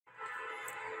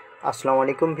আসসালামু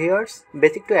আলাইকুম viewers,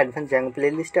 basic to advance Zango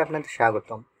প্লেলিস্টে আপনাদের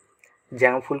স্বাগতম।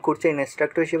 জ্যাঙ্গো ফুল কোর্সে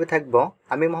ইনস্ট্রাক্টর হিসেবে থাকব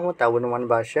আমি মোহাম্মদ আবুল নোমান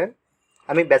বাশার।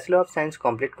 আমি ব্যাচেলর অফ সায়েন্স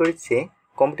কমপ্লিট করেছি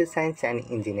কম্পিউটার সায়েন্স অ্যান্ড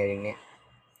ইঞ্জিনিয়ারিং নিয়ে।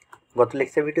 গত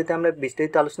লেকচার ভিডিওতে আমরা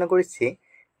বিস্তারিত আলোচনা করেছি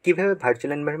কীভাবে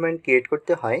ভার্চুয়াল এনভায়রনমেন্ট ক্রিয়েট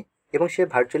করতে হয় এবং সেই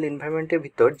ভার্চুয়াল এনভায়রনমেন্টের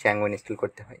ভিতর জ্যাঙ্গো ইনস্টল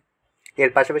করতে হয়। এর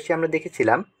পাশাপাশি আমরা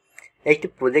দেখেছিলাম একটি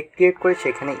প্রজেক্ট ক্রিয়েট করে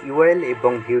সেখানে ইউআরএল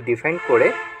এবং ভিউ ডিফাইন করে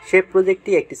সেই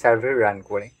প্রজেক্টটি একটি সার্ভার রান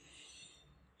করে।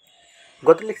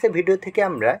 গত লেকচার ভিডিও থেকে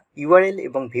আমরা ইউআরএল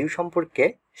এবং ভিউ সম্পর্কে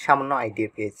সামান্য আইডিয়া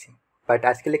পেয়েছি, বাট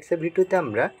আজকে লেকচার ভিডিওতে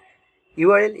আমরা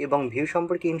ইউআরএল এবং ভিউ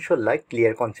সম্পর্কে ইনশাল্লাহ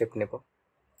ক্লিয়ার কনসেপ্ট নেব।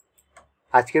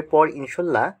 আজকের পর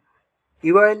ইনশাল্লাহ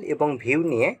ইউআরএল এবং ভিউ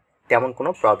নিয়ে তেমন কোনো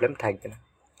প্রবলেম থাকবে না।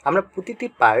 আমরা প্রতিটি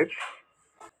পার্ট,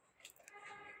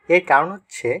 এর কারণ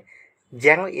হচ্ছে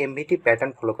জ্যাঙ্গো এমভিটি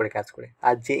প্যাটার্ন ফলো করে কাজ করে,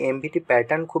 আর যে এমভিটি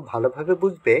প্যাটার্ন খুব ভালোভাবে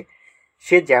বুঝবে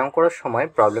সে জ্যাঙ্গো করার সময়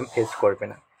প্রবলেম ফেস করবে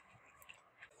না।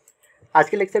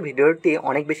 আজকে লেকচার ভিডিওটি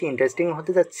অনেক বেশি ইন্টারেস্টিং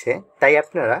হতে যাচ্ছে, তাই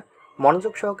আপনারা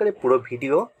মনোযোগ সহকারে পুরো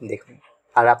ভিডিও দেখুন।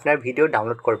 আর আপনার ভিডিও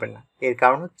ডাউনলোড করবেন না, এর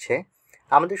কারণ হচ্ছে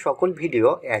আমাদের সকল ভিডিও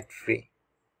অ্যাড ফ্রি।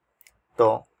 তো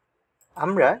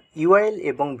আমরা ইউআরএল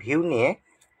এবং ভিউ নিয়ে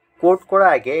কোড করার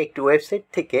আগে একটি ওয়েবসাইট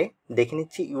থেকে দেখে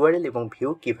নিচ্ছি ইউআরএল এবং ভিউ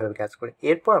কীভাবে কাজ করে।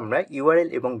 এরপর আমরা ইউআরএল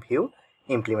এবং ভিউ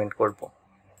ইমপ্লিমেন্ট করব।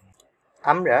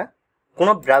 আমরা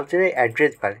কোনো ব্রাউজারের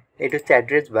অ্যাড্রেস বার, এটা হচ্ছে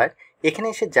অ্যাড্রেস বার, এখানে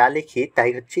এসে যা লিখি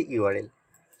তাই হচ্ছে ইউআরএল।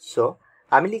 সো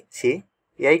আমি লিখছি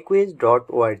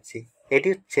aiquiz.org, এটি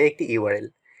হচ্ছে একটি ইউআরএল।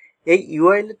 এই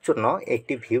ইউআরএলের জন্য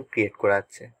একটি ভিউ ক্রিয়েট করা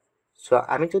আছে। সো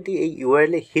আমি যদি এই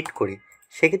ইউআরএলে হিট করি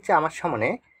সেক্ষেত্রে আমার সামনে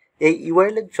এই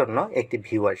ইউআরএলের জন্য একটি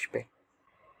ভিউ আসবে।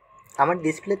 আমার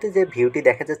ডিসপ্লেতে যে ভিউটি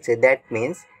দেখা যাচ্ছে দ্যাট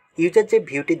মিনস ইউজার যে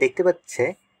ভিউটি দেখতে পাচ্ছে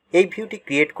এই ভিউটি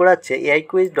ক্রিয়েট করা আছে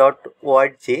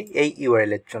aiquiz.org এই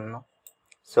ইউআরএলের জন্য।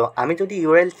 সো আমি যদি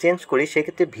ইউআরএল চেঞ্জ করি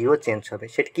সেক্ষেত্রে ভিউও চেঞ্জ হবে।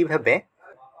 সেটা কীভাবে?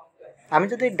 আমি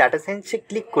যদি ডাটা সায়েন্সে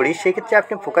ক্লিক করি সেক্ষেত্রে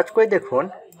আপনি ফোকাস করে দেখুন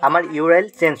আমার ইউআরএল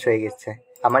চেঞ্জ হয়ে গেছে।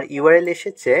 আমার ইউআরএল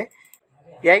এসেছে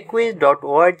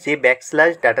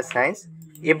aiquiz.org/datascience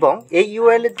এবং এই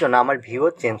ইউআরএলের জন্য আমার ভিউও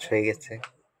চেঞ্জ হয়ে গেছে।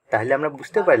 তাহলে আমরা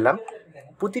বুঝতে পারলাম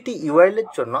প্রতিটি ইউআরএলের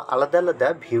জন্য আলাদা আলাদা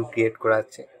ভিউ ক্রিয়েট করা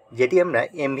আছে, যেটি আমরা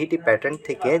এমভিটি প্যাটার্ন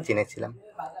থেকে জেনেছিলাম।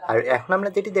 আর এখন আমরা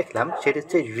যেটি দেখলাম সেটি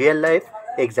হচ্ছে রিয়েল লাইফ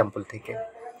এক্সাম্পল থেকে।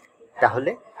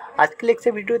 তাহলে আজকে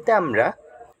লেকচার ভিডিওতে আমরা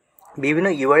বিভিন্ন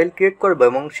ইউআরএল ক্রিয়েট করব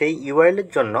এবং সেই ইউআরএলের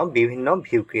জন্য বিভিন্ন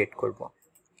ভিউ ক্রিয়েট করব।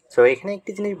 সো এখানে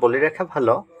একটি জিনিস বলে রাখা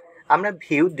ভালো, আমরা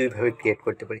ভিউ দুইভাবে ক্রিয়েট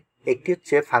করতে পারি। একটি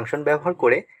হচ্ছে ফাংশন ব্যবহার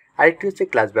করে, আরেকটি হচ্ছে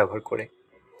ক্লাস ব্যবহার করে।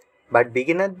 বাট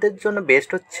বিগিনারদের জন্য বেস্ট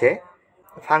হচ্ছে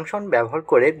ফাংশন ব্যবহার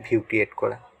করে ভিউ ক্রিয়েট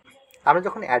করা। আমরা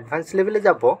যখন অ্যাডভান্স লেভেলে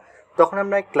যাব তখন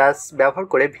আমরা ক্লাস ব্যবহার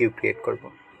করে ভিউ ক্রিয়েট করব।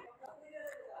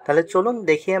 তাহলে চলুন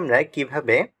দেখি আমরা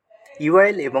কিভাবে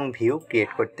ইউআরএল এবং ভিউ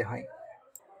ক্রিয়েট করতে হয়।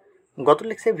 গত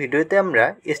লেকচার ভিডিওতে আমরা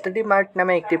স্টাডি মার্ট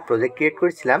নামে একটি প্রজেক্ট ক্রিয়েট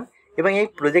করেছিলাম এবং এই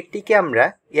প্রজেক্টটিকে আমরা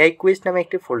এআই কুইজ নামে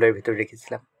একটি ফোল্ডারের ভিতরে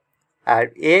রেখেছিলাম। আর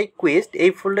এআই কুইজ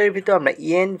এই ফোল্ডারের ভিতর আমরা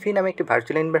ইএনভি নামে একটি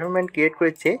ভার্চুয়াল এনভায়রনমেন্ট ক্রিয়েট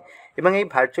করেছি এবং এই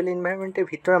ভার্চুয়াল এনভায়রনমেন্টের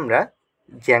ভিতর আমরা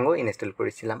জ্যাঙ্গো ইনস্টল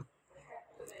করেছিলাম।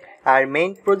 আর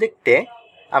মেইন প্রজেক্টে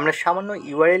আমরা সামান্য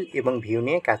ইউআরএল এবং ভিউ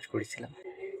নিয়ে কাজ করেছিলাম।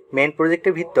 মেইন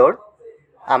প্রজেক্টের ভিতর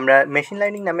আমরা মেশিন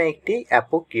লার্নিং নামে একটি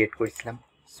অ্যাপও ক্রিয়েট করেছিলাম।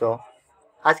 সো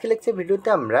আজকে লেকচার ভিডিওতে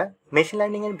আমরা মেশিন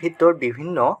লার্নিংয়ের ভিতর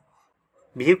বিভিন্ন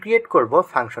ভিউ ক্রিয়েট করব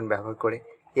ফাংশন ব্যবহার করে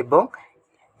এবং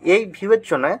এই ভিউয়ের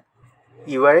জন্য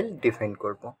ইউআরএল ডিফাইন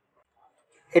করব।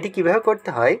 এটি কিভাবে করতে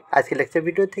হয় আজকে লেকচার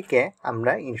ভিডিও থেকে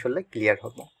আমরা ইনশাল্লাহ ক্লিয়ার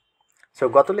হব। সো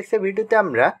গত লেকচার ভিডিওতে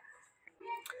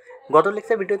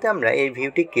আমরা এই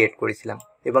ভিউটি ক্রিয়েট করেছিলাম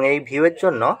এবং এই ভিউয়ের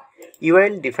জন্য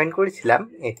ইউআরএল ডিফাইন করেছিলাম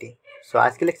এটি। সো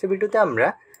আজকে লেকচার ভিডিওতে আমরা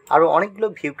আরও অনেকগুলো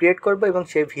ভিউ ক্রিয়েট করব এবং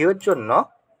সেই ভিউয়ের জন্য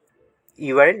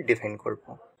ইউআরএল ডিফাইন করব।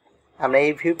 আমরা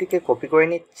এই ভিউটিকে কপি করে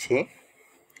নিচ্ছি।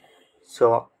 সো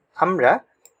আমরা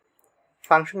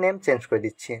ফাংশন নেম চেঞ্জ করে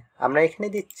দিচ্ছি। আমরা এখানে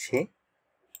দিচ্ছি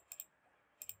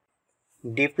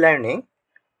ডিপ লার্নিং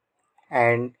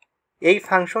অ্যান্ড এই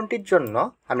ফাংশনটির জন্য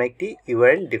আমরা একটি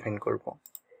ইউআরএল ডিফাইন করব।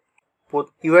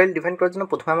 ইউআরএল ডিফাইন করার জন্য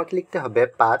প্রথমে আমাকে লিখতে হবে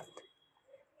পাথ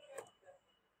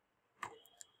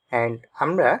অ্যান্ড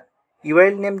আমরা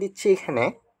ইউআরএল নেম দিচ্ছি এখানে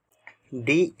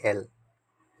ডিএল।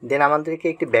 দেন আমাদেরকে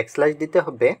একটি ব্যাকস্ল্যাশ দিতে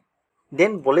হবে,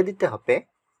 দেন বলে দিতে হবে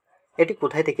এটি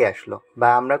কোথায় থেকে আসলো বা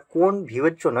আমরা কোন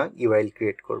ভিউয়ের জন্য ইউআরএল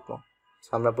ক্রিয়েট করব। সো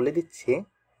আমরা বলে দিচ্ছি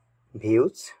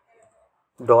ভিউজ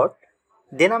ডট,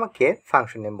 দেন আমাকে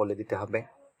ফাংশন নেম বলে দিতে হবে।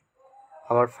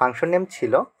 আমার ফাংশন নেম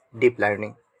ছিল ডিপ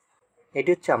লার্নিং, এটি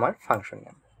হচ্ছে আমার ফাংশন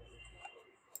নেম।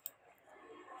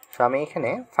 সো আমি এখানে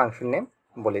ফাংশন নেম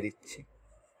বলে দিচ্ছি।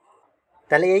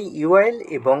 তাহলে এই ইউআরএল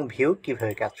এবং ভিউ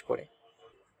কিভাবে কাজ করে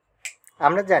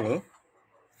আমরা জানি।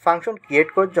 ফাংশন ক্রিয়েট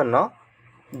করার জন্য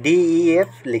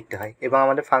ডিইএফ লিখতে হয় এবং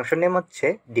আমাদের ফাংশন নেম হচ্ছে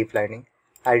ডিপ লার্নিং।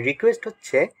 আর রিকোয়েস্ট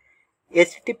হচ্ছে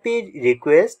STP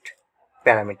request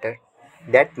parameter.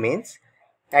 That means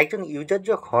একজন ইউজার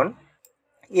যখন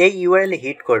এই ইউআরএল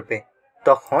হিট করবে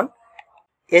তখন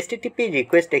এসটিটিপি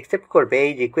রিকোয়েস্ট অ্যাকসেপ্ট করবে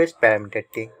এই রিকোয়েস্ট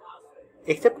প্যারামিটারটি।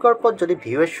 অ্যাকসেপ্ট করার পর যদি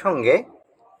ভিউয়ের সঙ্গে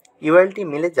ইউআরএলটি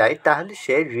মিলে যায় তাহলে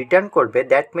সে রিটার্ন করবে,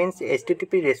 দ্যাট মিন্স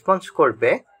এসটিটিপি রেসপন্স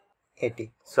করবে এটি।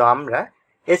 সো আমরা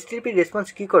এসটিটিপি রেসপন্স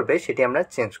কী করবে সেটি আমরা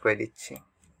চেঞ্জ করে দিচ্ছি।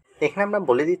 এখানে আমরা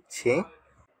বলে দিচ্ছি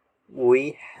we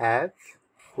have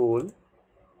full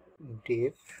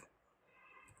deep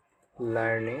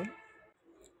learning.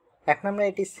 এখন আমরা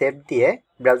এটি সেভ দিয়ে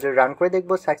ব্রাউজার রান করে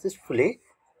দেখব সাকসেসফুলি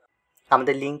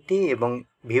আমাদের লিঙ্কটি এবং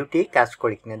ভিউটি কাজ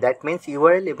করে কিনা, দ্যাট মিন্স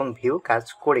ইউআরএল এবং ভিউ কাজ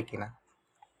করে কিনা।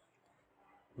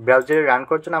 ব্রাউজারে রান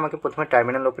করার জন্য আমাকে প্রথমে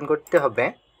টার্মিনাল ওপেন করতে হবে।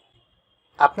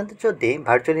 আপনাদের যদি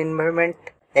ভার্চুয়াল এনভায়রনমেন্ট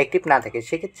অ্যাক্টিভ না থাকে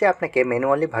সেক্ষেত্রে আপনাকে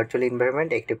ম্যানুয়ালি ভার্চুয়াল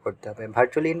এনভায়রনমেন্ট অ্যাক্টিভ করতে হবে।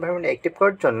 ভার্চুয়াল এনভায়রনমেন্ট অ্যাক্টিভ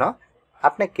করার জন্য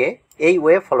আপনাকে এই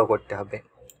ওয়ে ফলো করতে হবে।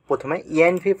 প্রথমে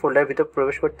ইএনভি ফোল্ডারের ভিতর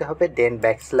প্রবেশ করতে হবে, দেন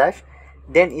ব্যাকস্ল্যাশ,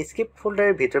 দেন স্কিপ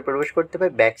ফোল্ডারের ভিতর প্রবেশ করতে হবে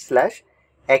ব্যাকস্ল্যাশ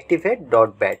অ্যাক্টিভেট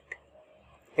ডট ব্যাট।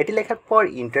 এটি লেখার পর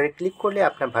ইন্টারে ক্লিক করলে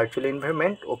আপনার ভার্চুয়াল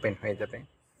এনভায়রনমেন্ট ওপেন হয়ে যাবে।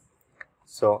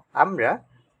 সো আমরা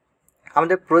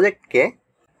আমাদের প্রজেক্টকে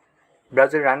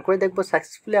ব্রাউজার রান করে দেখব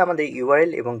সাকসেসফুলি আমাদের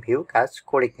ইউআরএল এবং ভিউ কাজ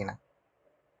করে কিনা।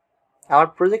 আমার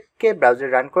প্রজেক্টকে ব্রাউজার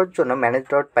রান করার জন্য ম্যানেজ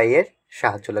ডট পাই এর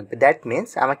সাহায্য লাগবে। দ্যাট মিন্স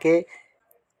আমাকে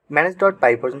ম্যানেজ ডট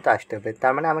পাই পর্যন্ত আসতে হবে,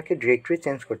 তার মানে আমাকে ডিরেক্টরি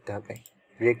চেঞ্জ করতে হবে।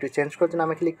 ডিরেক্টরি চেঞ্জ করার জন্য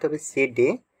আমাকে লিখতে হবে সিডি,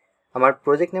 আমার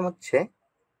প্রজেক্ট নেম হচ্ছে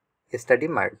স্টাডি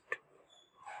মার্ট।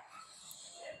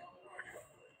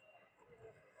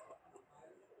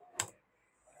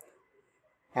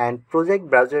 অ্যান্ড প্রজেক্ট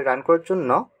ব্রাউজারে রান করার জন্য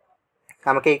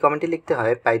আমাকে এই কমেন্টটি লিখতে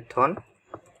হয় পাইথন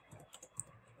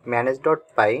ম্যানেজ ডট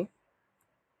পাই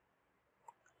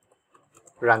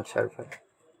রান সার্ভার।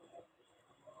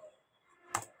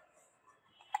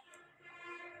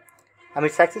 আমি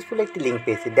সাকসেসফুলি একটি লিঙ্ক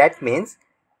পেয়েছি, দ্যাট মিন্স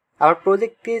আমার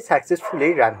প্রজেক্টটি সাকসেসফুলি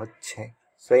রান হচ্ছে।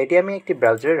 সো এটি আমি একটি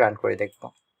ব্রাউজারে রান করে দেখব।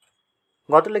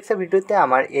 গত লেকচার ভিডিওতে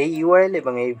আমার এই ইউআরএল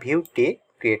এবং এই ভিউটি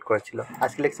ক্রিয়েট করেছিল।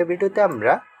 আজকে লেকচার ভিডিওতে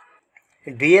আমরা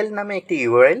ডিএল নামে একটি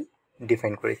ইউআরএল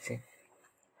ডিফাইন করেছি।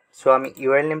 সো আমি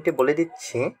ইউআরএল নেমটি বলে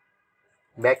দিচ্ছি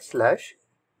ব্যাকস্ল্যাশ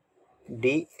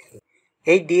ডিএল।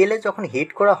 এই ডিএলএ যখন হিট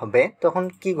করা হবে তখন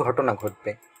কি ঘটনা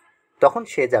ঘটবে, তখন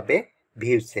সে যাবে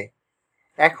ভিউসে।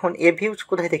 এখন এ ভিউজ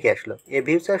কোথায় থেকে আসলো? এ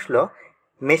ভিউজ আসলো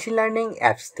মেশিন লার্নিং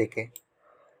অ্যাপস থেকে।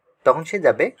 তখন সে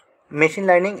যাবে মেশিন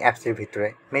লার্নিং অ্যাপসের ভিতরে।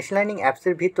 মেশিন লার্নিং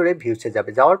অ্যাপসের ভিতরে ভিউসে যাবে,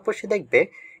 যাওয়ার পর সে দেখবে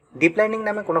ডিপ লার্নিং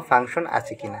নামে কোনো ফাংশন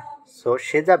আছে কিনা। সো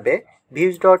সে যাবে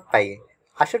ভিউজ ডট পাইয়ে।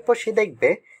 আসার পর সে দেখবে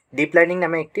ডিপ লার্নিং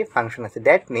নামে একটি ফাংশন আছে।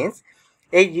 দ্যাট মিন্স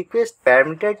এই রিকোয়েস্ট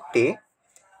প্যারামিটারটি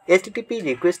এসটিটিপি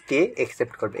রিকোয়েস্টটি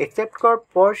অ্যাকসেপ্ট করবে। অ্যাকসেপ্ট করার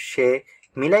পর সে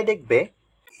মিলাই দেখবে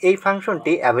এই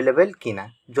ফাংশনটি অ্যাভেলেবেল কিনা।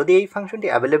 যদি এই ফাংশনটি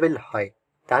অ্যাভেলেবেল হয়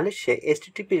তাহলে সে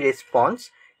এসটিটিপি রেসপন্স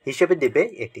হিসেবে দেবে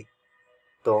এটি।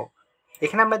 তো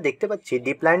এখানে আমরা দেখতে পাচ্ছি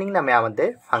ডিপ লার্নিং নামে আমাদের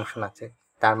ফাংশন আছে,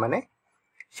 তার মানে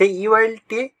সেই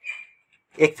ইউআরএলটি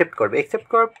অ্যাকসেপ্ট করবে। অ্যাকসেপ্ট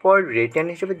করার পর রিটার্ন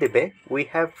হিসেবে দেবে we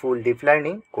have full deep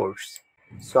learning course.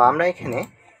 So আমরা এখানে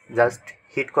জাস্ট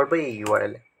হিট করবো এই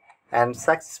ইউআরএল অ্যান্ড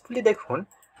সাকসেসফুলি দেখুন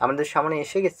আমাদের সামনে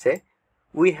এসে গেছে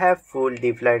we have full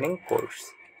deep learning course.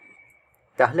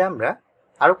 তাহলে আমরা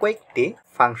আরও কয়েকটি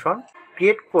ফাংশন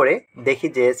ক্রিয়েট করে দেখি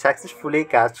যে সাকসেসফুলি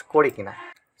কাজ করে কিনা।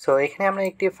 সো এখানে আমরা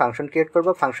একটি ফাংশন ক্রিয়েট করব।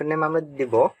 ফাংশন নেম আমরা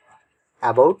দিব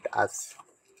অ্যাবাউট আস,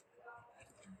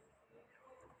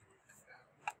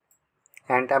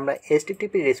 অ্যান্ড আমরা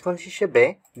এসটিটিপি রেসপন্স হিসেবে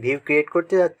ভিউ ক্রিয়েট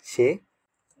করতে যাচ্ছি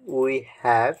we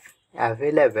have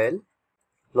available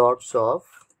lots of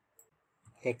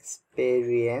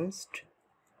experienced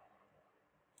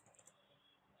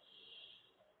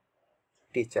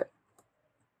teacher.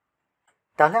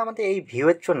 তাহলে আমাদের এই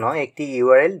ভিউয়ের জন্য একটি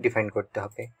ইউআরএল ডিফাইন করতে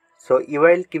হবে। সো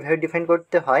ইউআরএল কীভাবে ডিফাইন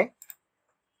করতে হয়?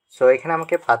 সো এখানে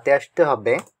আমাকে পাতে আসতে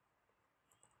হবে।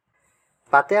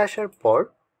 পাতে আসার পর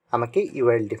আমাকে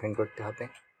ইউআরএল ডিফাইন করতে হবে।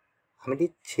 আমি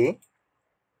দিচ্ছি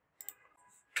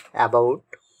about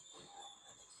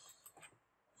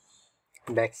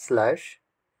backslash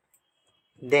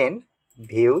then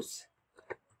views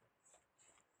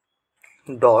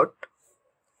dot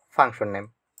function name.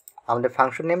 আমাদের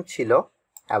ফাংশন নেম ছিল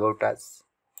অ্যাবাউট আস।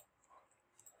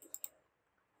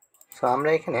 সো আমরা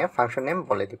এখানে ফাংশন নেম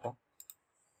বলে দিব,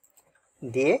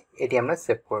 দিয়ে এটি আমরা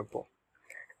সেভ করব।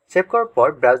 সেভ করার পর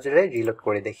ব্রাউজারে রিলোড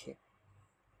করে দেখি।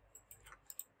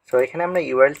 সো এখানে আমরা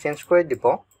ইউআরএল চেঞ্জ করে দিব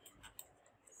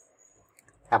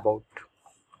অ্যাবাউট।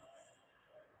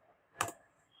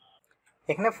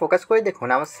 এখানে ফোকাস করে দেখুন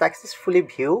আমার সাকসেসফুলি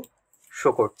ভিউ শো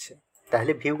করছে।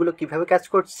 তাহলে ভিউগুলো কিভাবে কাজ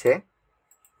করছে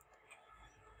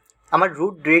আমার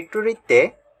রুট ডিরেক্টরিতে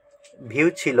ভিউ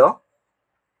ছিল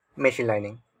মেশিন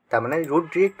লার্নিং, তার মানে রুট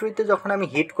ডিরেক্টরিতে যখন আমি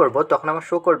হিট করব তখন আমার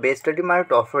শো করবে study mart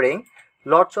offering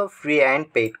lots of free and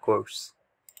paid course.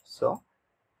 So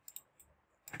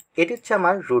এটি হচ্ছে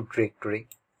আমার রুট ডিরেক্টরি।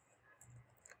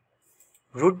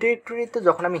 রুট ডিরেক্টরিতে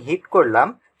যখন আমি হিট করলাম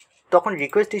তখন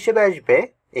রিকোয়েস্ট হিসেবে আসবে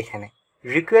এখানে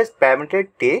রিকোয়েস্ট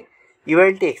প্যারামিটারটি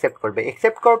ইউআরএলটি অ্যাকসেপ্ট করবে।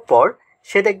 অ্যাকসেপ্ট করার পর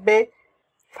সে দেখবে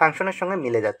ফাংশনের সঙ্গে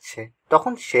মিলে যাচ্ছে,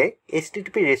 তখন সে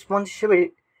HTTP রেসপন্স হিসেবে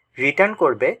রিটার্ন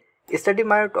করবে study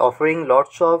mart offering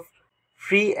lots of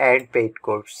free and paid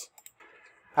course.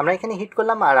 আমরা এখানে হিট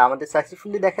করলাম আর আমাদের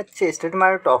সাকসেসফুলি দেখাচ্ছে study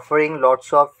mart offering lots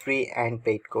of free and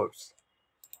paid course.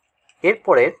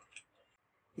 এরপরে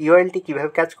ইউআরএলটি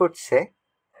কীভাবে কাজ করছে,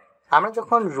 আমরা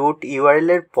যখন রুট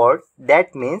ইউআরএলের পর দ্যাট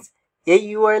মিন্স এই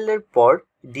ইউআরএলের পর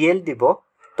ডিএল দিব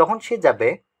তখন সে যাবে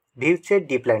ভিউচের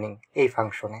ডিপ লার্নিং এই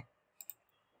ফাংশনে।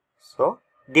 সো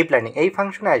ডিপ লার্নিং এই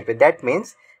ফাংশনে আসবে, দ্যাট মিন্স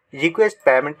রিকোয়েস্ট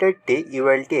প্যারামিটারটি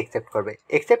ইউআরএলটি অ্যাকসেপ্ট করবে।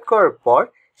 অ্যাকসেপ্ট করার পর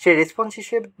সে রেসপন্স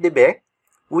হিসেবে দেবে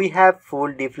we have full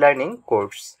deep learning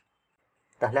course.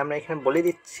 তাহলে আমরা এখানে বলে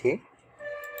দিচ্ছি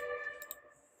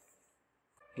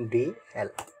ডিএল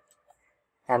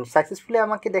অ্যান্ড সাকসেসফুলি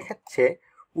আমাকে দেখাচ্ছে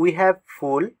we have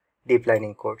full deep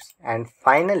learning course and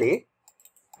finally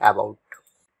about,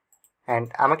 and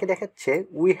আমাকে দেখাচ্ছে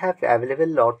we have available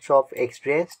lots of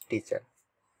experience teacher.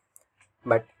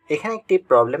 But এখানে একটি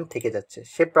প্রবলেম থেকে যাচ্ছে।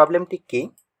 সে প্রবলেমটি কি?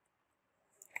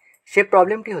 সে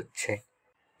প্রবলেমটি হচ্ছে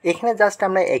এখানে জাস্ট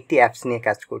আমরা একটি অ্যাপস নিয়ে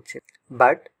কাজ করছি,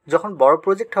 বাট যখন বড়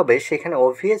প্রজেক্ট হবে সেখানে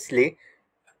অবভিয়াসলি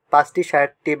 5টি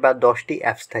 7টি বা 10টি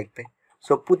অ্যাপস থাকবে।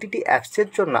 সো প্রতিটি অ্যাপসের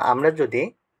জন্য আমরা যদি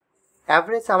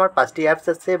অ্যাভারেজ আমার 5টি অ্যাপস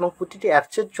আছে এবং প্রতিটি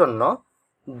অ্যাপসের জন্য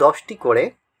 10টি করে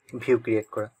ভিউ ক্রিয়েট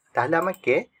করা, তাহলে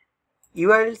আমাকে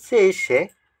ইউআরএলসে এসে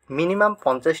মিনিমাম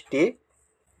 50টি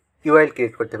ইউআরএল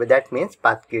ক্রিয়েট করতে হবে, দ্যাট মিন্স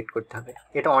পাথ ক্রিয়েট করতে হবে।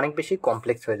 এটা অনেক বেশি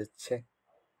কমপ্লেক্স হয়ে যাচ্ছে।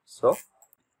 সো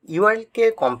ইউআরএলকে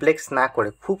কমপ্লেক্স না করে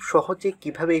খুব সহজে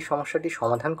কিভাবে এই সমস্যাটি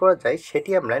সমাধান করা যায়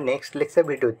সেটি আমরা নেক্সট লেকচার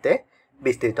ভিডিওতে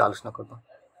বিস্তারিত আলোচনা করব।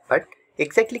 বাট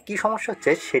এক্স্যাক্টলি কী সমস্যা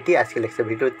হচ্ছে সেটি আজকে লেকচার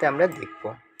ভিডিওতে আমরা দেখব।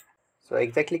 সো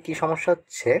এক্স্যাক্টলি কী সমস্যা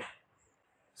হচ্ছে,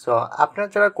 সো আপনারা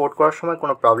যারা কোড করার সময়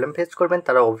কোনো প্রবলেম ফেস করবেন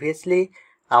তারা অবভিয়াসলি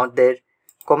আমাদের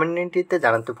কমিউনিটিতে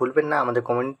জানাতে ভুলবেন না। আমাদের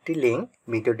কমিউনিটি লিঙ্ক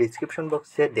ভিডিও ডিসক্রিপশন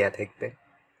বক্সে দেওয়া থাকবে।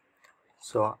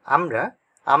 সো আমরা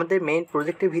আমাদের মেইন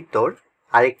প্রজেক্টের ভিতর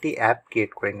আরেকটি অ্যাপ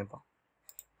ক্রিয়েট করে নেব।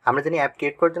 আমরা জানি অ্যাপ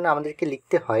ক্রিয়েট করার জন্য আমাদেরকে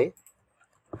লিখতে হয়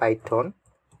পাইথন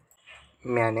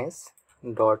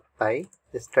manage.py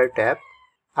start app।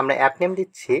 আমরা অ্যাপ নেম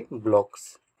দিচ্ছি ব্লকস।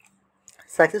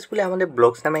 সাকসেসফুলি আমাদের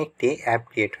ব্লকস নামে একটি অ্যাপ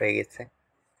ক্রিয়েট হয়ে গেছে।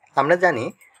 আমরা জানি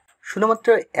শুধুমাত্র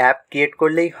অ্যাপ ক্রিয়েট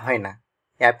করলেই হয় না,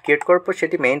 অ্যাপ ক্রিয়েট করার পর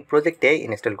সেটি মেইন প্রজেক্টে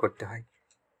ইনস্টল করতে হয়।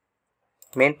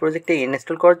 মেইন প্রজেক্টে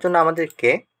ইনস্টল করার জন্য আমাদেরকে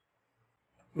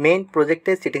মেইন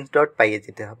প্রজেক্টে settings.py এ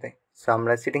যেতে হবে। সো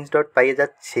আমরা settings.py এ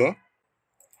যাচ্ছি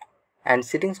অ্যান্ড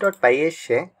settings.py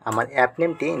এসে আমার অ্যাপ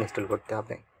নেমটি ইনস্টল করতে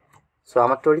হবে। সো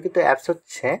আমার তৈরিকৃত অ্যাপস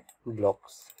হচ্ছে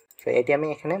ব্লকস। সো এটি আমি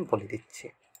এখানে বলে দিচ্ছি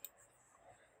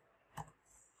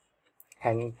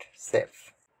অ্যান্ড সেভ।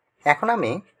 এখন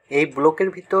আমি এই ব্লকের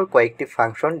ভিতর কয়েকটি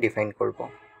ফাংশন ডিফাইন করব।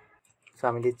 সো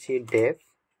আমি দিচ্ছি ডেভ,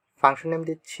 ফাংশন নেম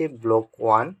দিচ্ছি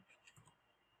block1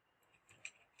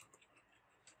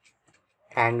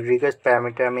 অ্যান্ড রিকোয়েস্ট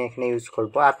প্যারামিটার আমি এখানে ইউজ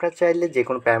করব। আপনারা চাইলে যে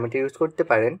কোনো প্যারামিটার ইউজ করতে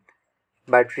পারেন,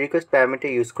 বাট রিকোয়েস্ট প্যারামিটার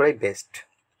ইউজ করাই best.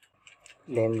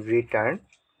 Then return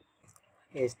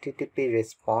HTTP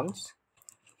response,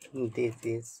 this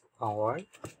is our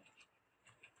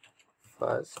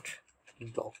first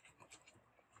block.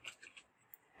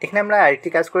 এখানে আমরা আরেকটি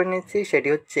কাজ করে নিচ্ছি, সেটি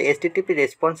হচ্ছে HTTP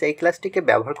রেসপন্স এই ক্লাসটিকে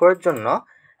ব্যবহার করার জন্য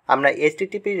আমরা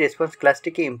HTTP রেসপন্স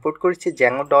ক্লাসটিকে ইম্পোর্ট করেছি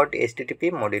Django.http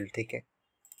মডিউল থেকে।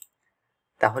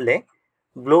 তাহলে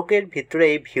ব্লকের ভিতরে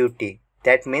এই ভিউটি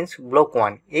দ্যাট মিন্স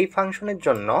block1 এই ফাংশনের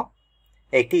জন্য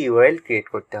একটি ইউআরএল ক্রিয়েট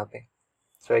করতে হবে।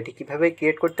 সো এটি কিভাবে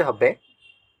ক্রিয়েট করতে হবে,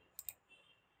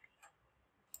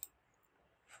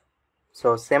 সো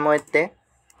সেম ওয়েতে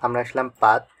আমরা আসলাম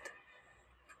পাথ,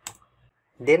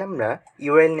 দেন আমরা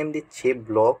ইউআরএল নেম দিচ্ছি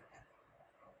ব্লক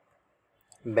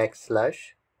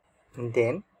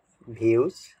দেন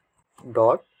ভিউজ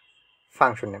ডট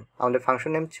ফাংশন নেম। আমাদের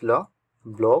ফাংশন নেম ছিল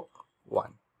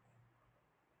block1।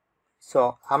 সো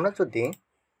আমরা যদি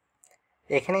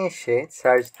এখানে এসে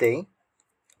সার্চ দেই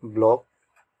ব্লক,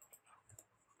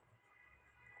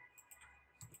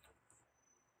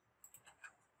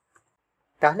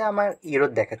 তাহলে আমার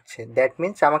ইরর দেখাচ্ছে, দ্যাট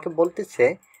মিন্স আমাকে বলতেছে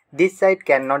this site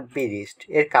can not be reached.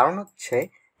 এর কারণ হচ্ছে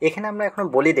এখানে আমরা এখনো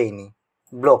বলে দেইনি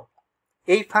ব্লক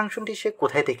এই ফাংশনটি সে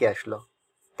কোথায় থেকে আসলো।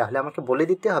 তাহলে আমাকে বলে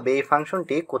দিতে হবে এই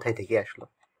ফাংশনটি কোথায় থেকে আসলো।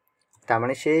 তার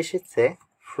মানে সে এসেছে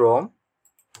ফ্রম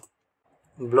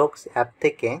ব্লকস অ্যাপ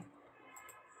থেকে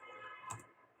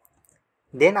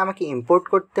দেন আমাকে ইম্পোর্ট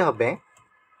করতে হবে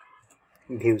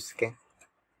ভিউজকে।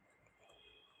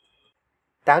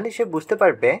 তাহলে সে বুঝতে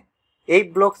পারবে এই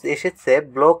ব্লকস এসেছে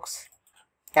ব্লকস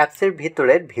অ্যাপসের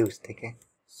ভিতরের ভিউজ থেকে।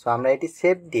 সো আমরা এটি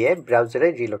সেভ দিয়ে ব্রাউজারে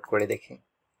রিলোড করে দেখি।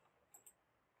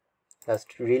 Just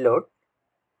reload.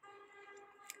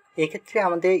 এক্ষেত্রে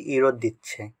আমাদের ইরর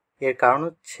দিচ্ছে, এর কারণ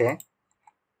হচ্ছে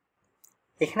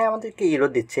এখানে আমাদেরকে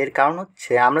ইরর দিচ্ছে এর কারণ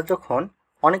হচ্ছে আমরা যখন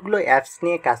অনেকগুলো অ্যাপস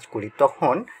নিয়ে কাজ করি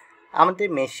তখন আমাদের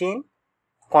মেশিন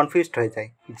কনফিউজড হয়ে যায়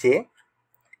যে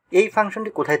এই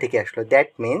ফাংশনটি কোথায় থেকে আসলো, দ্যাট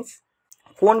মিন্স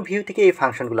কোন ভিউ থেকে এই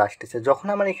ফাংশনগুলো আসতেছে। যখন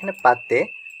আমার এখানে পাতে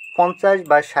 50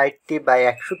 বা 60টি বা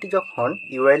 100টি যখন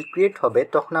ইউআরএল ক্রিয়েট হবে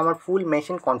তখন আমার ফুল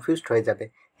মেশিন কনফিউজড হয়ে যাবে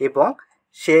এবং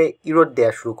সে ইরর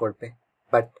দেওয়া শুরু করবে।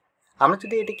 বাট আমরা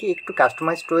যদি এটাকে একটু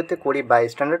কাস্টমাইজড ওয়েতে করি বা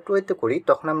স্ট্যান্ডার্ড ওয়েতে করি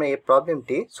তখন আমরা এই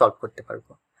প্রবলেমটি সলভ করতে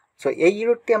পারবো। সো এই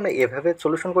ইররটি আমরা এভাবে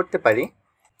সলিউশন করতে পারি।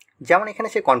 যেমন এখানে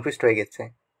সে কনফিউজড হয়ে গেছে,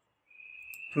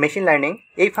 মেশিন লার্নিং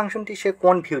এই ফাংশনটি সে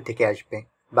কোন ভিউ থেকে আসবে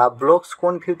বা ব্লকস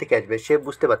কোন ভিউ থেকে আসবে সে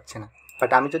বুঝতে পারছে না।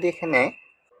 বাট আমি যদি এখানে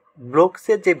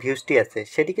ব্লকসের যে ভিউজটি আছে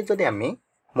সেটিকে যদি আমি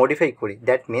মডিফাই করি,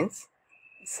 দ্যাট মিন্স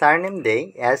সারনেম দেই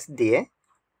অ্যাস দিয়ে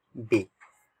বি,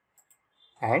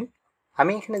 অ্যান্ড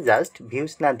আমি এখানে জাস্ট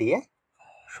ভিউজ না দিয়ে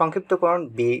সংক্ষিপ্তকরণ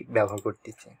বি ব্যবহার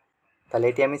করতেছি, তাহলে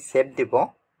এটি আমি সেভ দিব।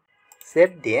 সেভ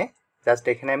দিয়ে জাস্ট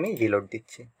এখানে আমি রিলোড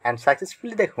দিচ্ছি অ্যান্ড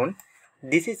সাকসেসফুলি দেখুন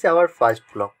this is our first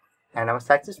block and আমার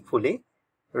সাকসেসফুলি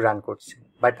রান করছে।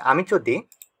 বাট আমি যদি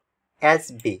অ্যাস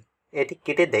বি এটি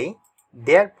কেটে দেই,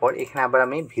 দেওয়ার পর এখানে আবার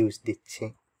আমি ভিউজ দিচ্ছি,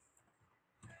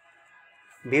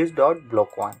 ভিউজ ডট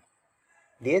ব্লক 1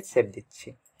 দিয়ে সেভ দিচ্ছি,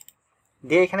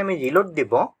 দিয়ে এখানে আমি রিলোড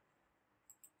দিব,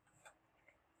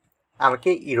 আমাকে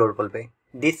ইরর বলবে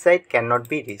this site can not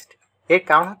be reached. এর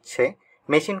কারণ হচ্ছে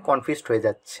মেশিন কনফিউজড হয়ে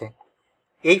যাচ্ছে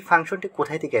এই ফাংশনটি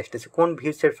কোথায় থেকে আসতেছে, কোন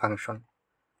ভিউজের ফাংশন।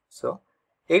 সো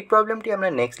এই প্রবলেমটি আমরা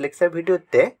নেক্সট লেকচার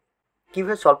ভিডিওতে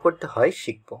কীভাবে সলভ করতে হয়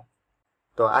শিখব।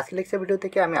 তো আজকের লেকচার ভিডিও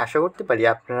থেকে আমি আশা করতে পারি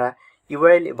আপনারা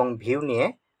ইউআরএল এবং ভিউ নিয়ে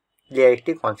ক্লিয়ার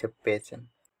একটি কনসেপ্ট পেয়েছেন।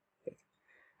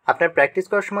 আপনার প্র্যাকটিস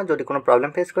করার সময় যদি কোনো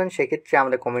প্রবলেম ফেস করেন সেক্ষেত্রে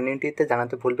আমাদের কমিউনিটিতে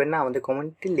জানাতে ভুলবেন না। আমাদের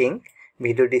কমিউনিটির লিঙ্ক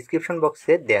ভিডিও ডিসক্রিপশন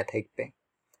বক্সে দেওয়া থাকবে।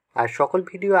 আর সকল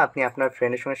ভিডিও আপনি আপনার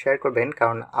ফ্রেন্ডের সঙ্গে শেয়ার করবেন,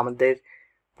 কারণ আমাদের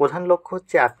প্রধান লক্ষ্য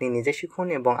হচ্ছে আপনি নিজে শিখুন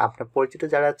এবং আপনার পরিচিত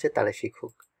যারা আছে তারা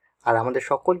শিখুক। আর আমাদের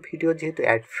সকল ভিডিও যেহেতু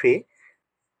অ্যাড ফ্রি,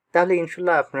 তাহলে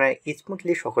ইনশাল্লাহ আপনারা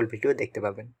স্মুথলি সকল ভিডিও দেখতে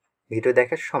পাবেন। ভিডিও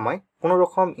দেখার সময় কোনো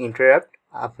রকম ইন্টারাপ্ট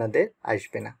আপনাদের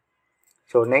আসবে না।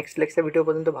 সো নেক্সট লেকচার ভিডিও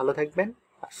পর্যন্ত ভালো থাকবেন।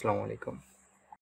 আসসালামু আলাইকুম।